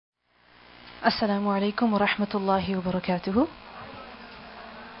السلام عليكم ورحمة الله وبركاته.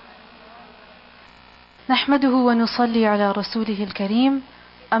 نحمده ونصلي على رسوله الكريم.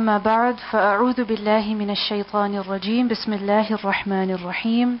 أما بعد، فأعوذ بالله من الشيطان الرجيم. بسم الله الرحمن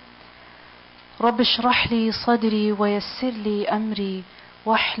الرحيم. رب اشرح لي صدري ويسر لي أمري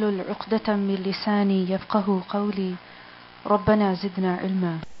واحلل عقدة من لساني يفقه قولي. ربنا زدنا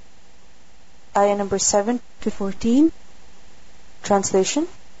علما. Ayah number 7 to 14. Translation.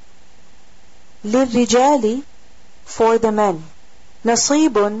 للرجال, for the men.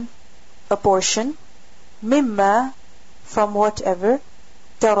 نصيب, a portion. مما, from whatever.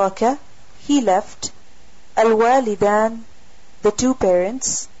 ترك, he left. الوالدان, the two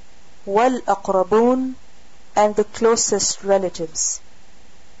parents. والأقربون, and the closest relatives.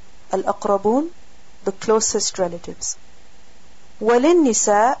 الأقربون, the closest relatives.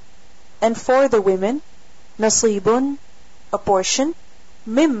 وللنساء, and for the women. نصيب, a portion.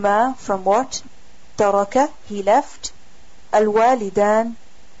 مما, from what. ترك, he left. الوالدان,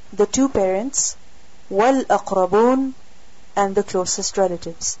 the two parents. والأقربون, and the closest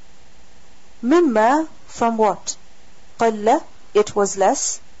relatives. مما, from what. قل, it was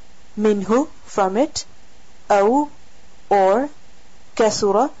less. منه, from it. أو, or.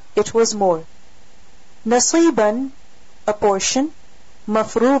 كثر, it was more. نصيبا, a portion.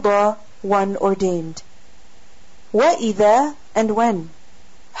 مفروضا, one ordained. وإذا, and when.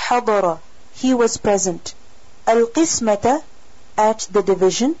 حضر, he was present. القسمة, at the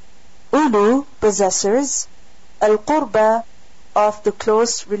division. أولو, possessors. القربى, of the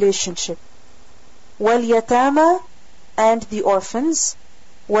close relationship. واليتامى, and the orphans.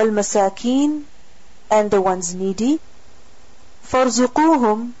 والمساكين, and the ones needy.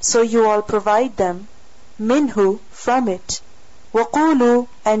 فارزقوهم, so you all provide them. منه, from it. وقولوا,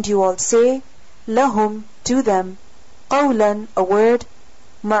 and you all say. لهم, to them. قولا, a word.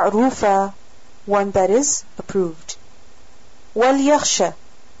 معروفا, one that is approved. وَلْيَخْشَ,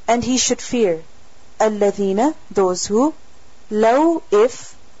 and he should fear. الَّذِينَ, those who. لو,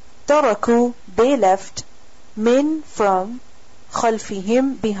 if. تركوا, they left. من, from.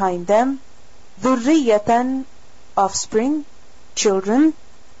 خلفهم, behind them. ذُرِّيَّةً, offspring. Children.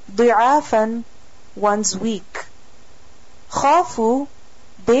 ضِعَافًا, ones weak. خافوا,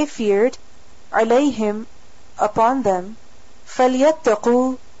 they feared. عليهم, upon them.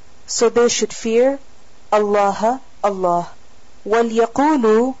 فَلْيَتَّقُوا, so they should fear. Allah, Allah.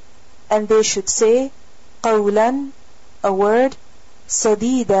 وَلْيَقُولُوا, and they should say. قَوْلًا, a word.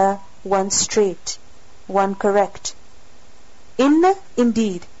 سَدِيدًا, one straight, one correct. إِنَّ,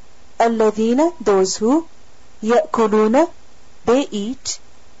 indeed. الَّذِينَ, those who. يَأْكُلُونَ, they eat.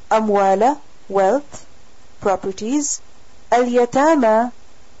 أَمْوَالَ, wealth, properties. الْيَتَامَى,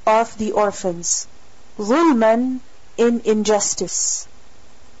 of the orphans. ظُلْمًا, in injustice.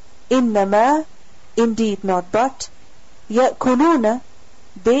 إِنَّمَا, indeed not but. يَأْكُلُونَ,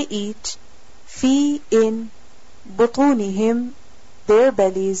 they eat. فِي, in. بُطُونِهِمْ, their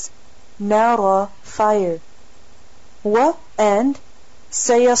bellies. نَارًا, fire. و, and.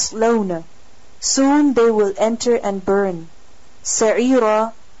 سَيَصْلَوْنَ, soon they will enter and burn.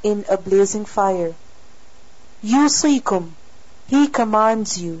 سَعِيرًا, in a blazing fire. يُوصِيكُمْ, he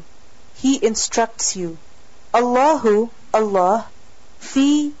commands you. He instructs you. Allahu, Allah.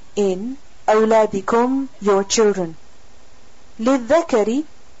 Fi, in. أولادكم, your children. للذكر,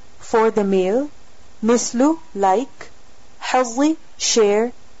 for the male. مثل, like. حظ,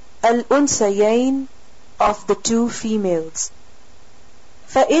 share. الأنثيين, of the two females.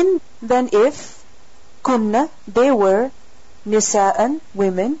 فإن, then if. كن, they were. نساء,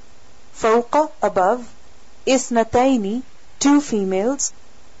 women. فوق, above. إثنتين, two females.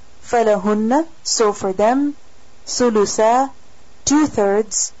 فلهن, so for them. ثلثا,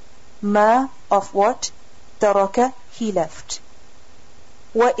 2/3. ما, of what. ترك, he left.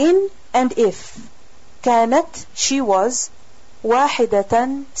 وإن, and if. كانت, she was.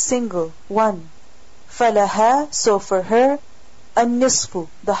 واحدة, single, one. فلها, so for her. النصف,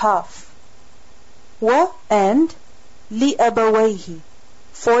 the half. و, and. لأبويه,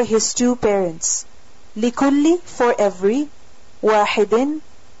 for his two parents. لكل, for every. واحد,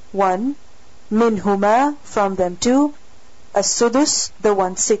 one. منهما, from them two. السدس, the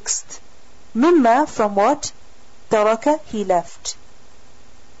 1/6. مما, from what. ترك, he left.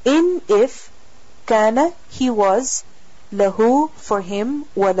 In, if. كان, he was. له, for him.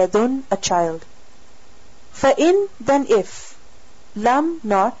 ولد, a child. فإن, then if. لم,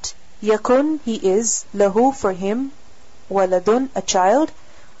 not. يكن, he is. له, for him. ولد, a child.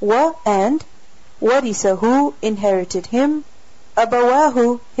 و, and. ورثه, inherited him.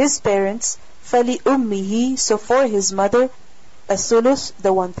 أبواه, his parents. فلأمه, so for his mother. الثلث,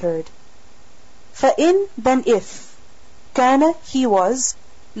 the 1/3. فَإِن then if كَانَ he was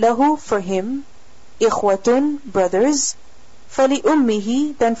له for him إِخْوَةٌ brothers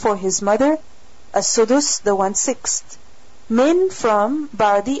فَلِأُمِّهِ then for his mother السُّدُسُ the 1/6 min from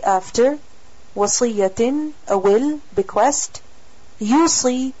بعد after وصية a will bequest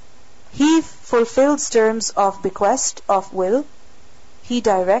يوصي he fulfills terms of bequest of will he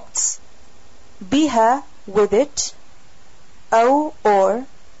directs بها with it أو or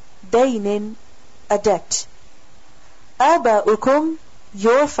دين a debt آباؤكم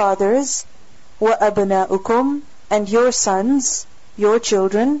your fathers وأبناؤكم and your sons your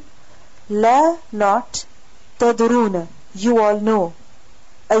children لا not تدرون you all know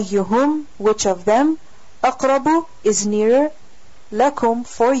أيهم which of them أقرب is nearer لكم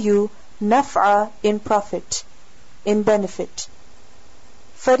for you نفع in profit in benefit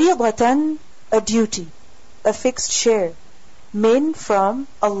فريضة a duty a fixed share min from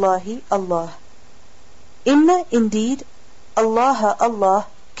Allahi Allah Inna indeed Allah Allah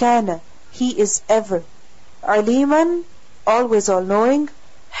kana he is ever aliman always all knowing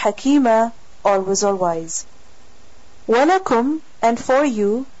hakima always all wise walakum and for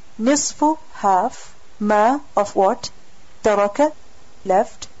you nisfu half ma of what taraka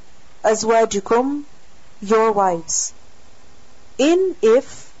left azwajukum your wives in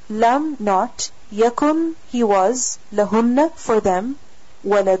if lam not yakun he was lahunna for them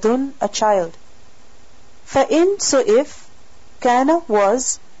waladun a child فَإِن so if kana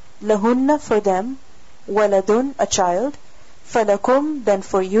was lahunna for them waladun a child فَلَكُمْ then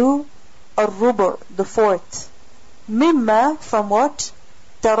for you الرُّبُعُ the 4th mimma from what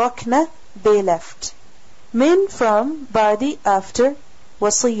tarakna they left min from badi after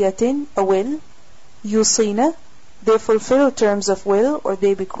wasiyatin a will yusina they fulfill terms of will or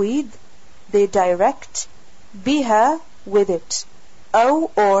they bequeath they direct biha with it aw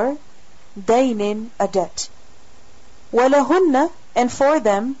or dainin a debt walahunna and for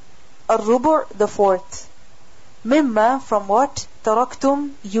them الربع the 4th mimma from what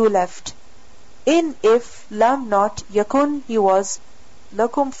taraktum you left in if lam not yakun he was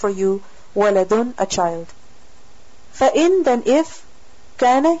lakum for you waladun a child فَإِن then if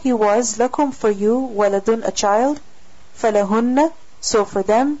kana he was lakum for you waladun a child falahunna so for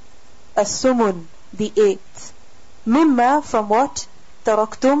them as-sumun the 8th mimma from what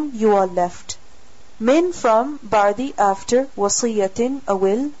taraktum you all left min from ba'di after wasiyatin a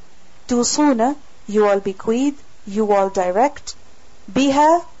will tusuna you all bequeath you all direct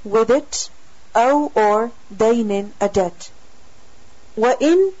biha with it aw or dainin a debt wa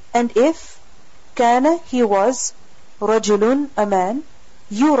in and if kana he was rajulun a man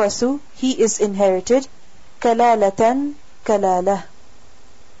yurasu he is inherited kalalatan kalala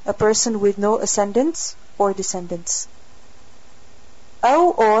a person with no ascendants or descendants aw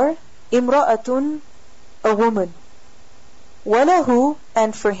or imra'atun a woman walahu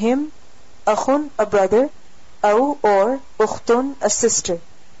and for him akhun a brother aw or ukhtun a sister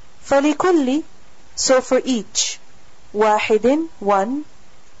falikulli so for each wahidin one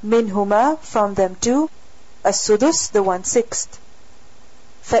minhuma from them two as-sudus the 1/6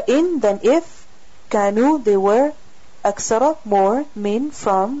 fa-in then if kanu they were aksara more min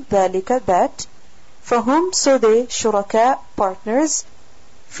from dhalika that for whom so they shuraka partners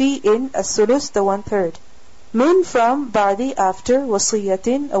fi in as-sulus the 1/3 min from ba'di after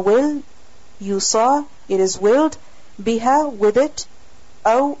wasiyatin a will you saw it is willed biha with it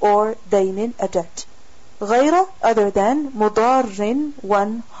aw or dainin a debt ghayra other than mudarrin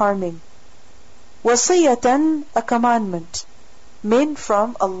one harming wasiyatan a commandment min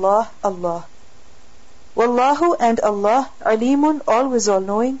from Allah Allah wallahu and Allah alimun always all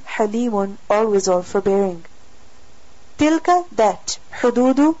knowing halimun always all forbearing tilka that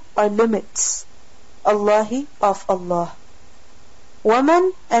hududu are limits Allahi of Allah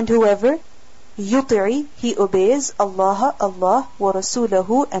waman and whoever yuti'i he obeys Allah Allah wa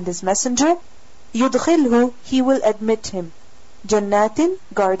rasulahu and his messenger yudkhilhu he will admit him jannatin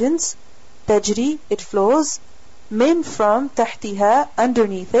gardens tajri it flows min from tahtiha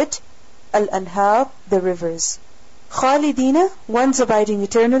underneath it al-anhar the rivers khalidina ones abiding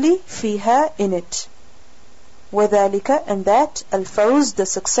eternally fiha in it wadhalika and that al-fawz the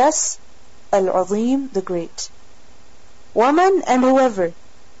success al-azim the great waman and whoever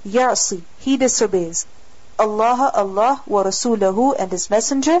ya'si he disobeys Allah Allah wa rasulahu and his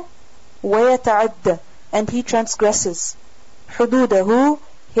messenger wa yata'adda and he transgresses hududahu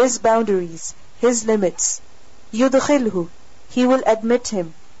his boundaries his limits yudkhilhu he will admit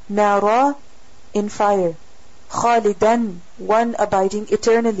him nara in fire khalidan one abiding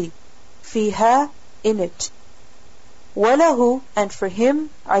eternally fiha in it وَلَهُ, and for him,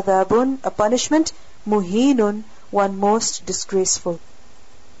 عَذَابٌ, a punishment, مُهِينٌ, one most disgraceful.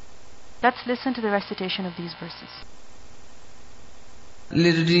 Let's listen to the recitation of these verses.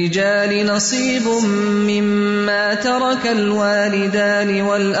 للرجال نصيب مما ترك الوالدان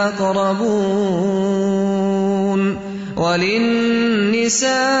والأقربون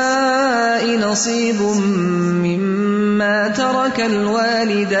وللنساء نصيب مما ترك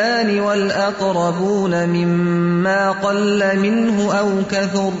الوالدان والأقربون مما قل منه أو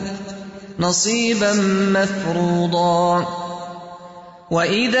كثر نصيبا مفروضا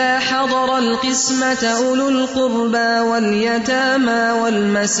وَإِذَا حَضَرَ الْقِسْمَةَ أُولُو الْقُرْبَى وَالْيَتَامَى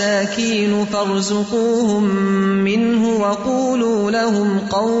وَالْمَسَاكِينُ فَارْزُقُوهُم مِّنْهُ وَقُولُوا لَهُمْ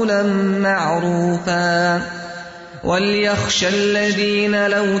قَوْلًا مَّعْرُوفًا وَلْيَخْشَ الَّذِينَ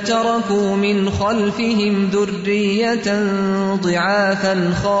لَوْ تَرَكُوا مِنْ خَلْفِهِمْ ذُرِّيَّةً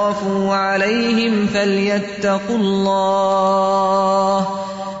ضِعَافًا خَافُوا عَلَيْهِمْ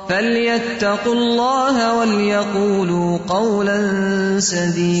فليتقوا الله وليقولوا قولا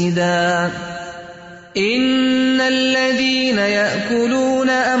سديدا إن الذين يأكلون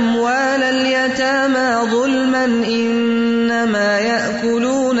أموال اليتامى ظلما إنما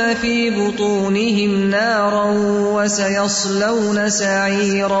يأكلون في بطونهم نارا وسيصلون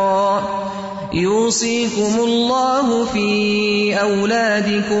سعيرا يوصيكم الله في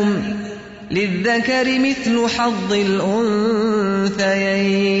أولادكم للذكر مثل حظ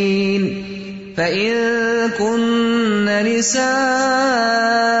الأنثيين فإن كن نساء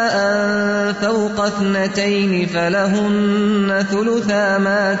فوق 2 فلهن ثلثا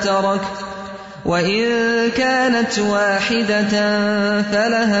ما ترك وإن كانت واحدة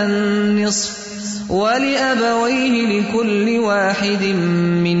فلها النصف ولأبويه لكل واحد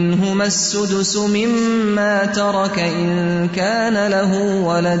منهما السدس مما ترك إن كان له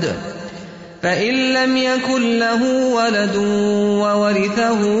ولد فإن لم يكن له ولد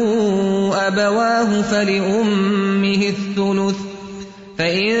وورثه أبواه فلأمه الثلث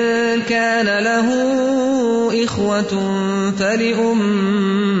فإن كان له إخوة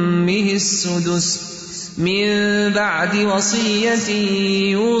فلأمه السدس من بعد وصية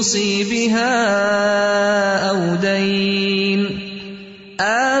يوصي بها أو دين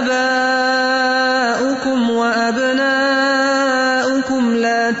آباؤكم وأبناؤكم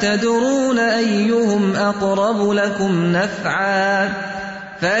لا تدرون أيهم أقرب لكم نفعا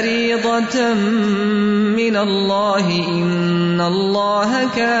فريضة من الله إن الله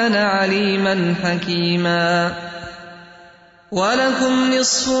كان عليما حكيما ولكم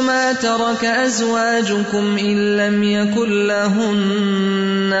نصف ما ترك أزواجكم إن لم يكن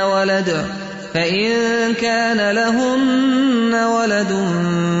لهن ولد فإن كان لهن ولد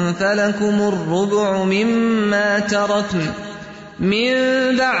فلكم الربع مما تركن من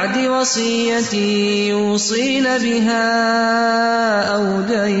بعد وصية يوصين بها أو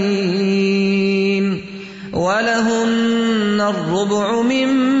دين ولهن الربع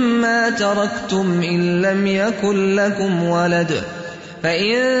مما تركتم إن لم يكن لكم ولد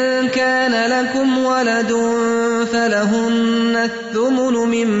فإن كان لكم ولد فلهن الثمن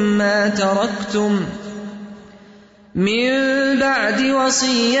مما تركتم من بعد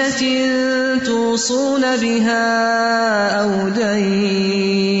وصية توصون بها أو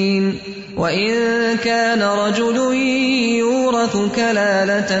دين وإن كان رجل يورث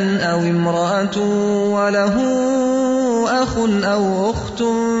كلالة أو امرأة وله أخ أو أخت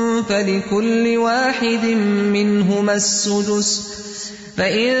فلكل واحد منهما السدس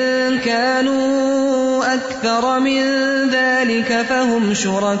فإن كانوا أكثر من ذلك فهم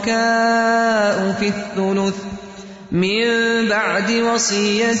شركاء في الثلث من بعد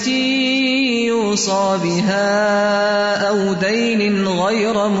وصية يوصى بها أو دين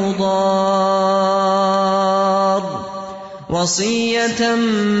غير مضار وصية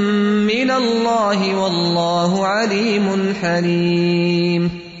من الله والله عليم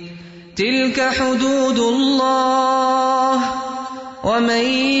حليم تلك حدود الله ومن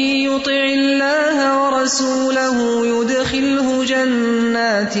يطع الله ورسوله يدخله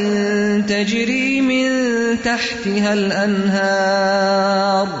جنات تجري من تحتها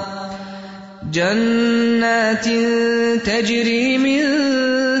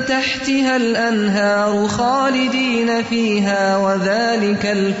الأنهار خالدين فيها وذلك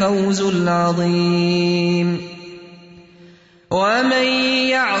الفوز العظيم ومن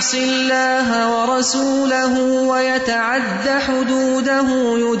يعص الله ورسوله ويتعد حدوده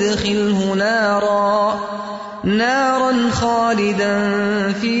يدخله نارا خالدا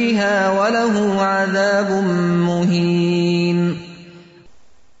فيها وله عذاب مهين